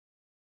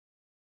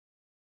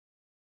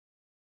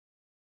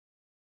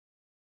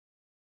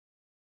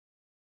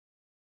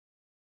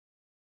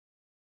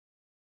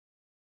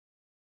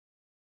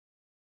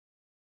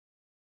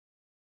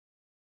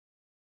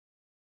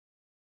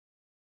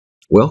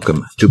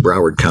Welcome to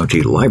Broward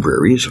County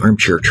Library's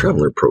Armchair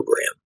Traveler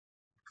program.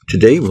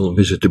 Today we'll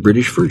visit the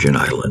British Virgin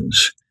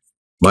Islands.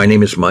 My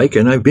name is Mike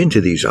and I've been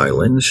to these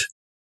islands.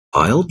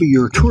 I'll be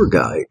your tour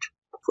guide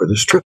for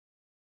this trip.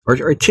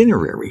 Our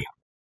itinerary.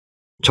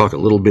 Talk a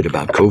little bit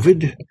about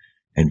COVID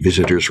and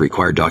visitors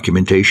require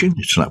documentation.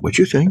 It's not what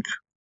you think.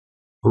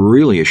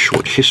 Really a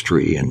short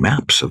history and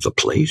maps of the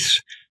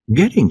place,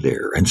 getting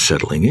there and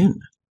settling in.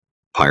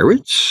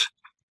 Pirates,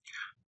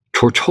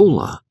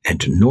 Tortola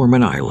and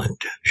Norman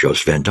Island,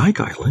 Jost Van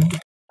Dyke Island,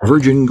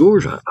 Virgin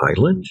Gorda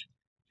Island,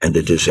 and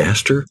the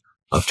disaster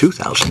of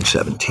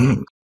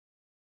 2017.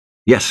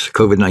 Yes,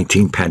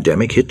 COVID-19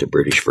 pandemic hit the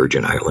British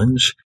Virgin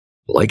Islands.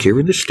 Like here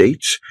in the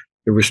States,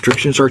 the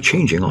restrictions are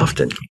changing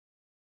often.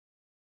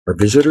 Are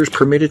visitors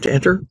permitted to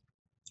enter?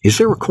 Is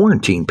there a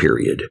quarantine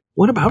period?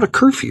 What about a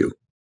curfew?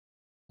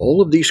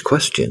 All of these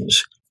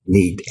questions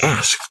need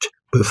asked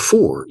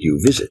before you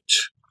visit.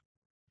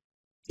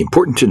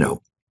 Important to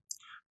know,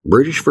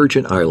 British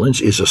Virgin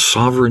Islands is a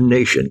sovereign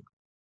nation.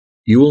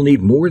 You will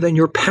need more than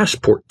your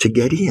passport to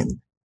get in.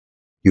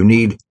 You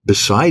need,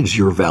 besides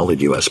your valid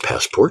U.S.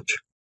 passport,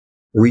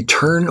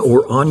 return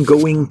or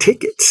ongoing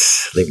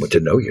tickets. They want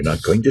to know you're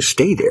not going to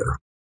stay there.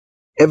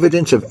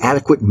 Evidence of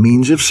adequate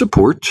means of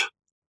support,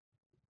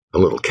 a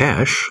little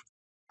cash,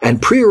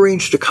 and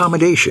prearranged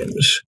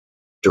accommodations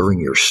during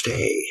your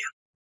stay.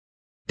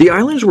 The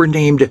islands were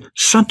named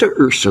Santa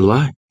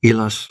Ursula y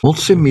las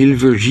 11,000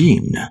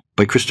 Virgines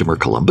by Christopher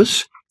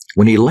Columbus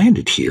when he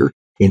landed here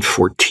in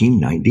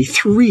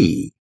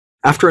 1493,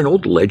 after an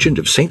old legend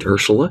of St.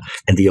 Ursula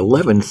and the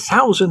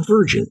 11,000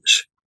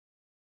 virgins.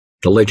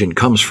 The legend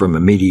comes from a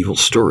medieval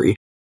story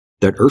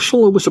that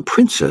Ursula was a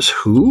princess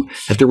who,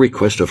 at the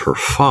request of her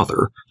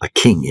father, a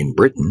king in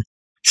Britain,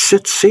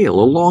 set sail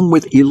along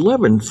with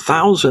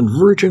 11,000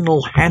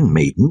 virginal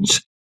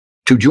handmaidens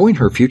to join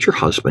her future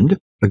husband,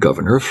 the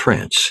governor of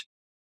France.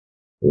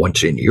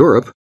 Once in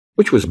Europe,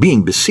 which was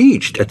being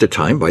besieged at the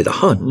time by the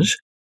Huns,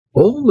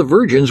 all the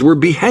virgins were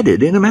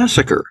beheaded in a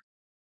massacre,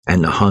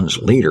 and the Huns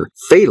later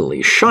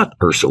fatally shot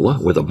Ursula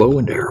with a bow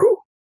and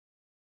arrow.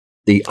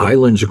 The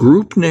island's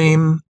group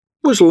name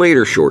was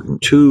later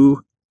shortened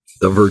to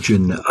the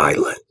Virgin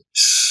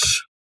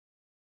Islands.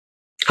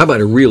 How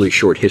about a really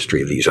short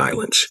history of these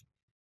islands?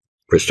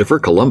 Christopher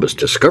Columbus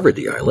discovered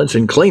the islands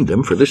and claimed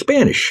them for the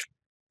Spanish,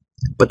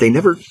 but they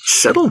never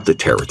settled the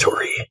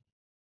territory.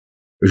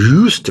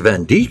 Jost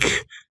Van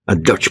Dyke, a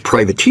Dutch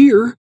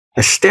privateer,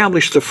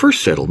 established the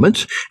first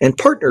settlements and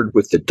partnered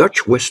with the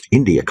Dutch West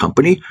India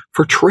Company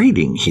for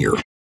trading here.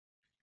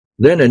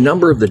 Then a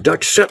number of the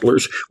Dutch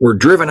settlers were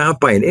driven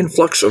out by an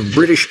influx of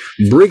British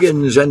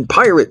brigands and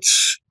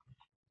pirates.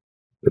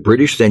 The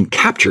British then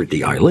captured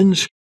the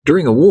islands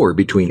during a war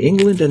between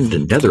England and the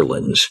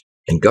Netherlands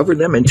and governed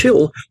them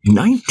until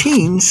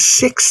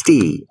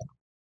 1960.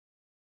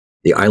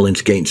 The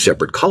islands gained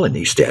separate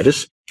colony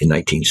status in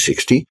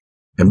 1960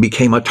 and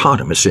became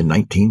autonomous in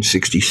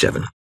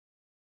 1967.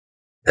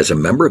 As a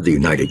member of the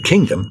United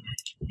Kingdom,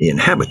 the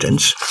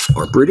inhabitants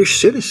are British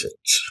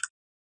citizens.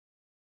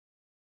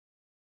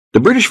 The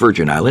British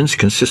Virgin Islands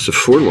consists of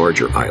 4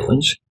 larger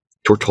islands,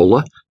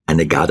 Tortola,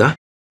 Anegada,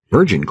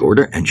 Virgin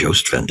Gorda, and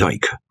Jost Van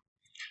Dyke,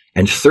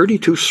 and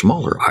 32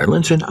 smaller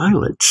islands and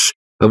islets,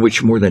 of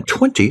which more than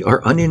 20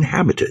 are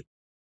uninhabited.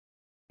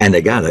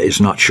 Anegada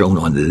is not shown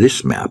on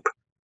this map.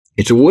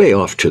 It's way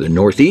off to the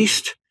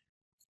northeast.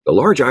 The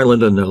large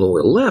island on the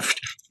lower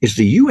left is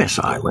the U.S.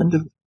 island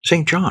of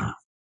St. John.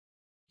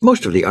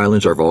 Most of the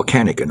islands are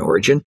volcanic in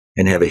origin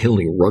and have a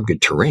hilly,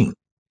 rugged terrain.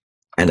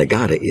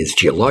 Anegada is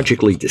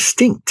geologically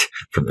distinct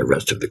from the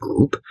rest of the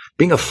group,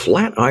 being a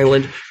flat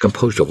island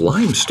composed of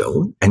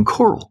limestone and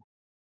coral.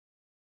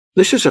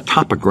 This is a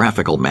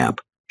topographical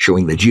map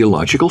showing the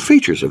geological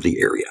features of the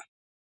area.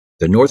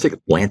 The North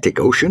Atlantic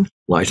Ocean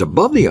lies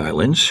above the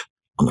islands,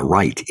 on the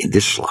right in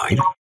this slide,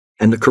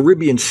 and the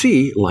Caribbean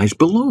Sea lies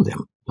below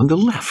them, on the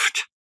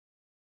left.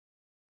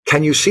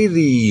 Can you see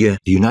the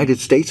United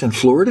States and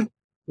Florida?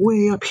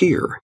 Way up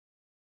here.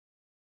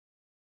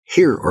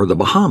 Here are the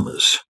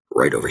Bahamas,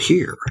 right over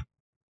here.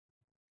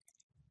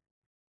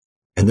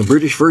 And the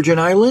British Virgin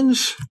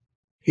Islands?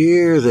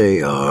 Here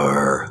they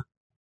are.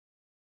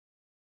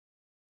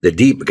 The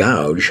deep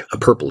gouge, a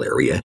purple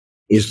area,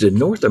 is the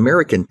North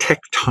American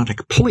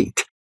tectonic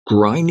plate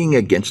grinding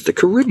against the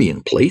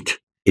Caribbean plate.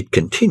 It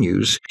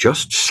continues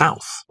just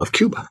south of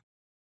Cuba.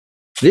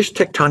 This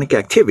tectonic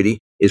activity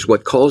is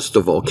what caused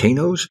the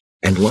volcanoes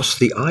and thus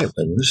the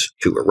islands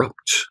to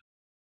erupt.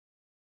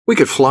 We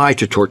could fly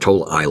to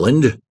Tortola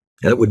Island.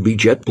 That would be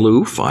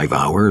JetBlue, 5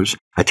 hours,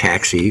 a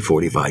taxi,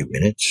 45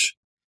 minutes.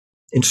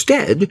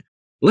 Instead,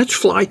 let's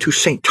fly to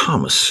St.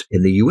 Thomas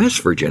in the U.S.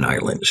 Virgin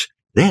Islands,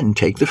 then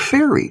take the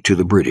ferry to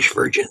the British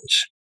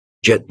Virgins.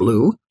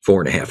 JetBlue,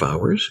 4.5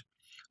 hours,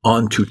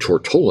 on to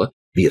Tortola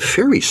via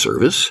ferry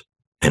service,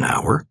 an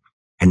hour,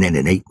 and then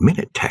an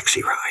 8-minute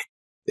taxi ride.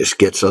 This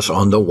gets us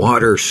on the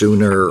water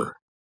sooner.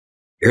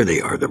 Here they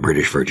are, the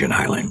British Virgin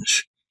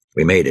Islands.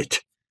 We made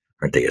it.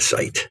 Aren't they a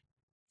sight?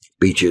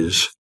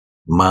 Beaches,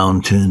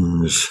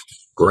 mountains,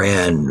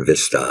 grand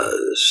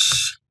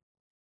vistas.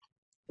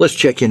 Let's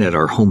check in at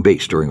our home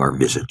base during our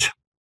visit.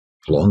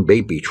 Long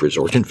Bay Beach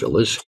Resort and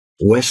Villas,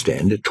 West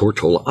End,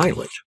 Tortola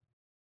Island.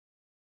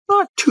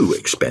 Not too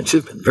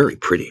expensive and very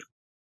pretty.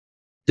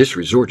 This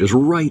resort is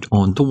right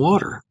on the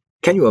water.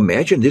 Can you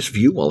imagine this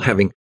view while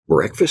having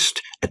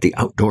breakfast at the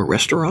outdoor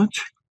restaurant?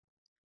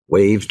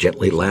 Waves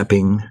gently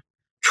lapping,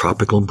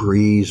 tropical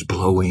breeze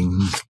blowing.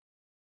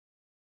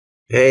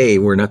 Hey,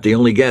 we're not the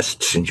only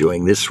guests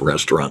enjoying this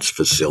restaurant's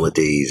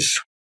facilities.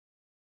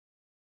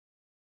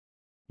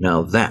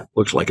 Now that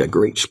looks like a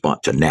great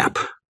spot to nap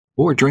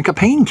or drink a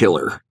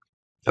painkiller.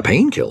 A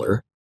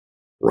painkiller?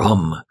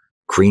 Rum,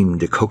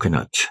 creamed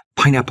coconut,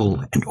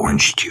 pineapple, and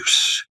orange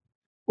juice.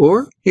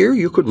 Or here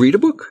you could read a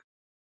book.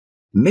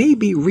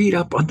 Maybe read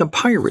up on the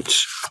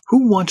pirates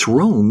who once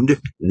roamed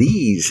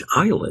these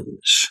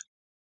islands.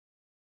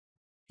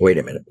 Wait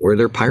a minute, were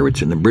there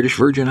pirates in the British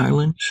Virgin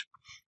Islands?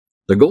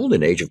 The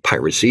golden age of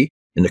piracy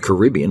in the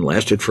Caribbean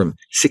lasted from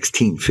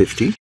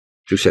 1650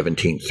 to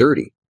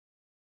 1730.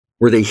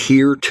 Were they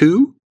here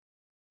too?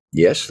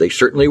 Yes, they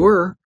certainly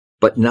were,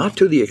 but not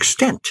to the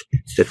extent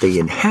that they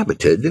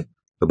inhabited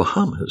the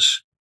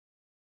Bahamas.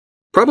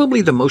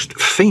 Probably the most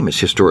famous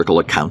historical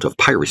account of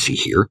piracy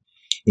here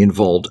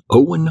involved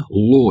Owen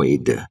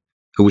Lloyd,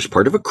 who was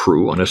part of a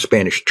crew on a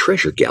Spanish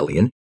treasure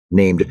galleon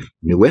named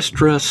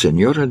Nuestra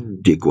Señora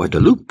de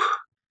Guadalupe.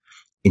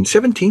 In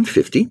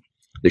 1750,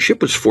 the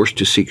ship was forced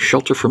to seek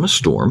shelter from a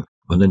storm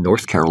on the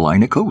North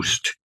Carolina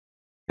coast.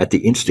 At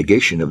the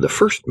instigation of the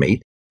first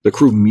mate, the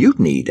crew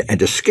mutinied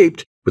and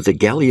escaped with the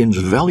galleon's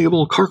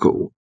valuable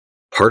cargo.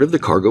 Part of the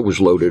cargo was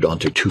loaded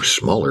onto two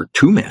smaller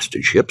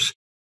two-masted ships,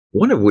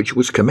 one of which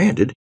was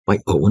commanded by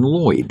Owen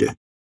Lloyd.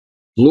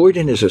 Lloyd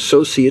and his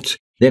associates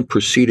then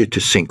proceeded to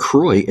St.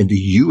 Croix in the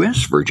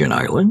U.S. Virgin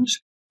Islands,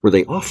 where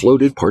they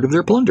offloaded part of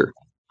their plunder.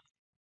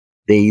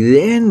 They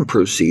then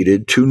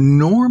proceeded to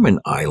Norman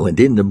Island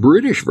in the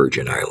British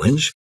Virgin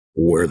Islands,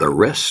 where the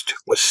rest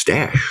was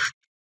stashed.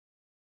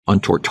 On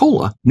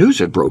Tortola, news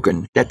had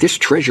broken that this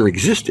treasure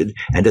existed,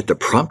 and at the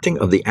prompting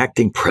of the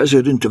acting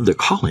president of the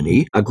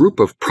colony, a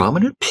group of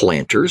prominent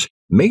planters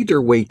made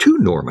their way to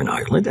Norman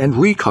Island and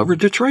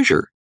recovered the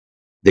treasure.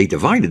 They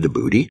divided the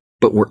booty,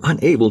 but were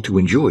unable to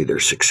enjoy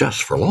their success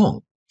for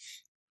long.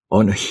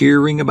 On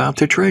hearing about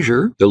the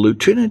treasure, the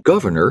lieutenant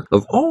governor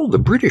of all the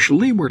British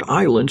Leeward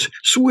Islands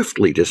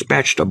swiftly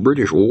dispatched a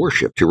British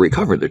warship to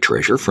recover the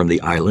treasure from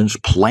the island's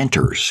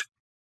planters.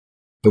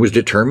 It was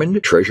determined the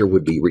treasure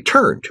would be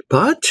returned,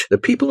 but the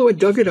people who had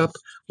dug it up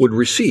would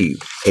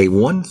receive a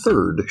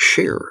 1/3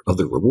 share of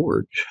the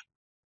reward.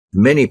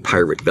 Many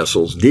pirate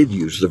vessels did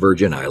use the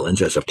Virgin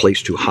Islands as a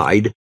place to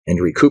hide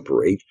and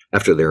recuperate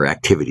after their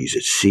activities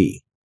at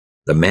sea.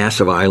 The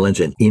massive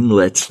islands and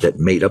inlets that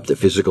made up the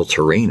physical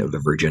terrain of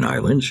the Virgin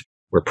Islands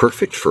were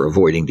perfect for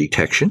avoiding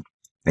detection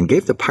and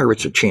gave the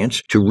pirates a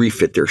chance to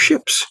refit their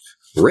ships,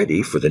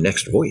 ready for the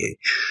next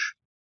voyage.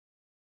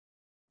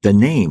 The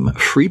name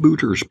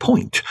Freebooters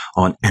Point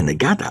on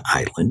Anegada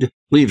Island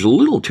leaves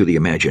little to the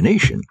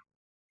imagination,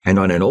 and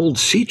on an old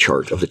sea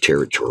chart of the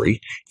territory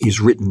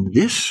is written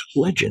this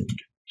legend,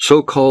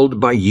 so called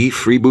by ye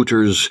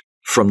freebooters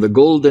from the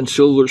gold and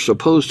silver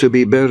supposed to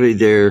be buried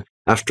there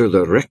after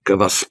the wreck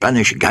of a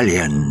Spanish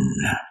galleon.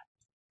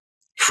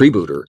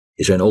 Freebooter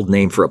is an old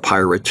name for a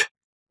pirate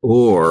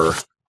or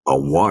a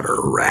water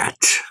rat.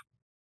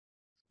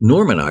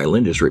 Norman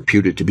Island is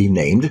reputed to be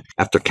named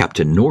after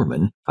Captain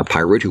Norman, a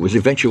pirate who was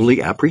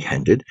eventually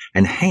apprehended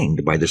and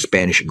hanged by the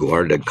Spanish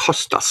Guardia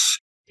Costas,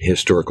 the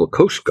historical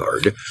coast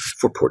guard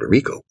for Puerto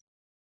Rico.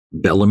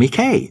 Bellamy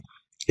Cay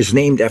is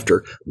named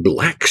after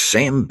Black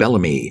Sam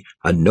Bellamy,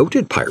 a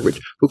noted pirate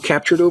who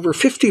captured over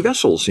 50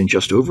 vessels in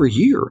just over a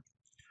year.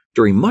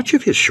 During much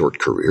of his short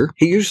career,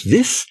 he used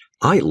this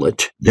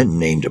islet, then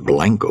named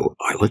Blanco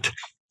Islet,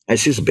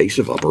 as his base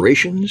of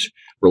operations,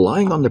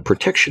 relying on the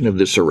protection of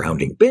the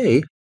surrounding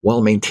bay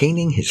while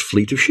maintaining his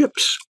fleet of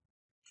ships.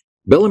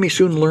 Bellamy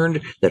soon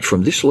learned that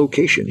from this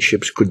location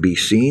ships could be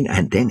seen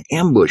and then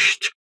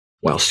ambushed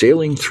while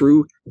sailing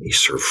through a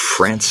Sir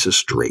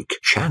Francis Drake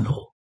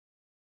channel.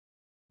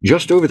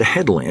 Just over the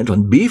headland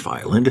on Beef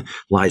Island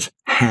lies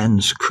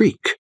Hans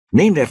Creek,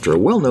 named after a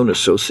well-known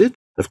associate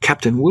of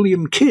Captain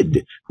William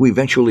Kidd, who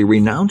eventually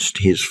renounced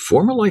his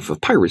former life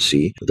of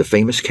piracy with the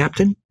famous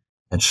captain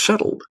and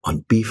settled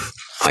on Beef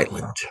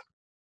Island.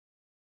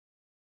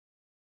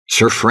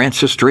 Sir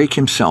Francis Drake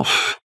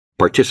himself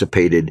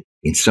participated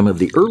in some of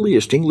the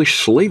earliest English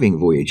slaving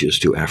voyages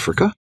to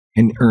Africa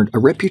and earned a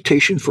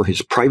reputation for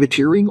his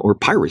privateering or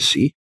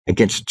piracy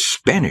against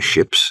Spanish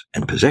ships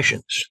and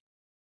possessions.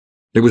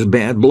 There was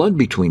bad blood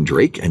between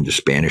Drake and the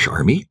Spanish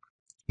army.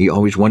 He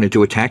always wanted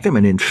to attack them,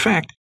 and in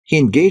fact, he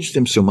engaged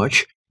them so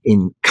much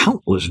in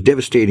countless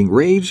devastating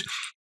raids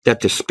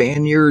that the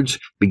Spaniards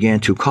began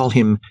to call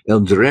him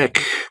El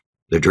Drake,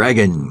 the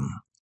Dragon.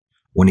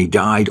 When he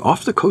died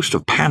off the coast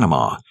of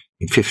Panama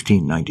in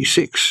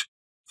 1596,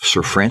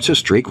 Sir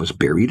Francis Drake was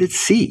buried at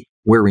sea,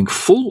 wearing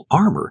full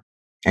armor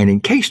and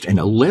encased in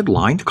a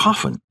lead-lined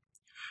coffin.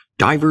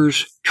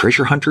 Divers,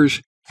 treasure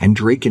hunters, and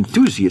Drake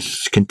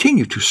enthusiasts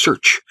continue to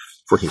search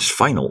for his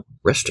final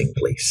resting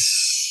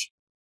place.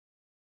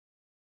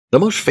 The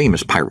most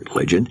famous pirate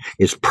legend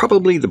is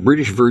probably the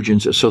British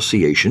Virgin's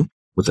association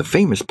with the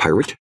famous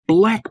pirate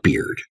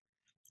Blackbeard.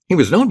 He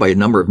was known by a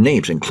number of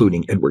names,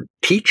 including Edward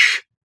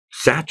Teach,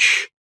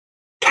 Satch,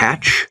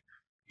 Tatch.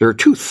 There are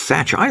two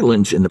Thatch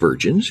Islands in the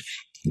Virgins,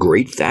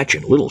 Great Thatch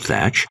and Little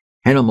Thatch,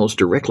 and almost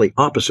directly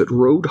opposite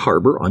Road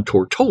Harbor on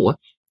Tortola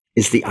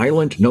is the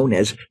island known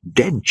as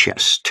Dead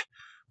Chest,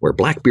 where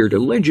Blackbeard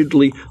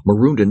allegedly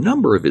marooned a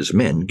number of his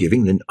men,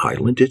 giving the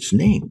island its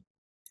name.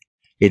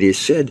 It is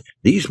said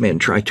these men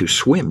tried to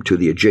swim to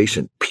the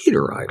adjacent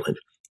Peter Island,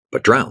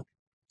 but drowned,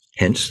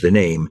 hence the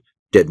name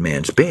Dead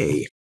Man's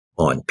Bay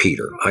on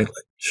Peter Island.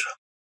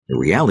 The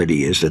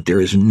reality is that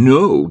there is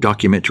no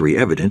documentary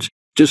evidence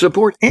to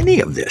support any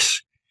of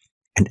this,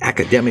 and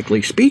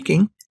academically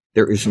speaking,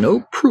 there is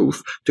no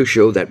proof to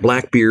show that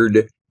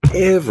Blackbeard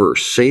ever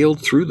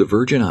sailed through the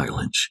Virgin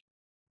Islands.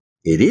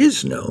 It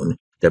is known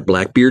that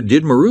Blackbeard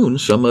did maroon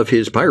some of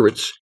his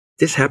pirates.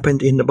 This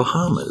happened in the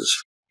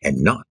Bahamas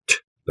and not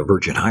the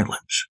Virgin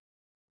Islands.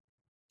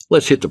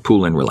 Let's hit the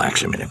pool and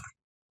relax a minute.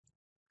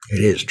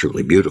 It is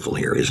truly beautiful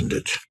here, isn't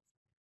it?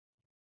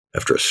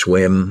 After a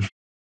swim,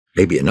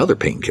 maybe another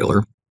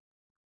painkiller,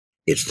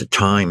 it's the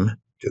time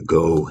to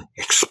go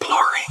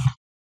exploring.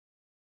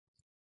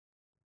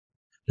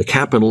 The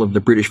capital of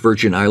the British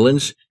Virgin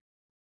Islands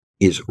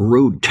is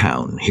Road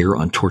Town here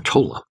on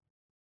Tortola.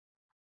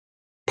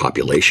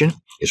 Population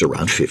is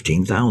around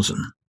 15,000.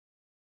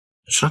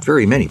 It's not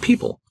very many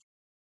people,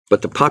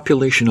 but the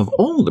population of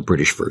all the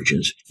British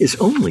Virgins is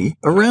only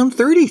around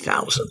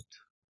 30,000.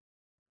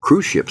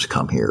 Cruise ships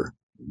come here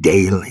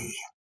daily.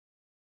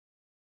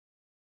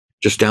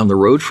 Just down the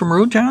road from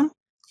Road Town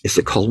is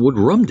the Colwood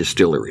Rum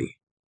Distillery,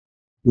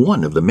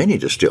 one of the many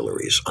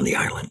distilleries on the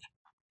island.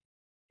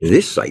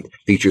 This site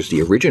features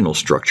the original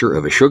structure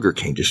of a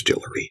sugarcane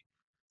distillery.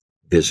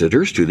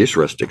 Visitors to this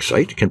rustic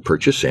site can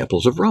purchase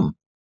samples of rum.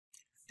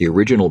 The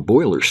original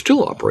boiler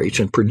still operates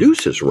and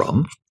produces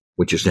rum,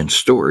 which is then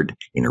stored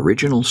in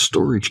original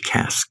storage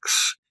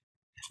casks.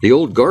 The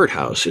old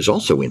guardhouse is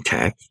also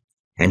intact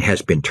and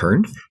has been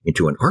turned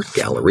into an art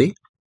gallery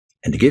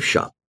and a gift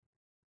shop.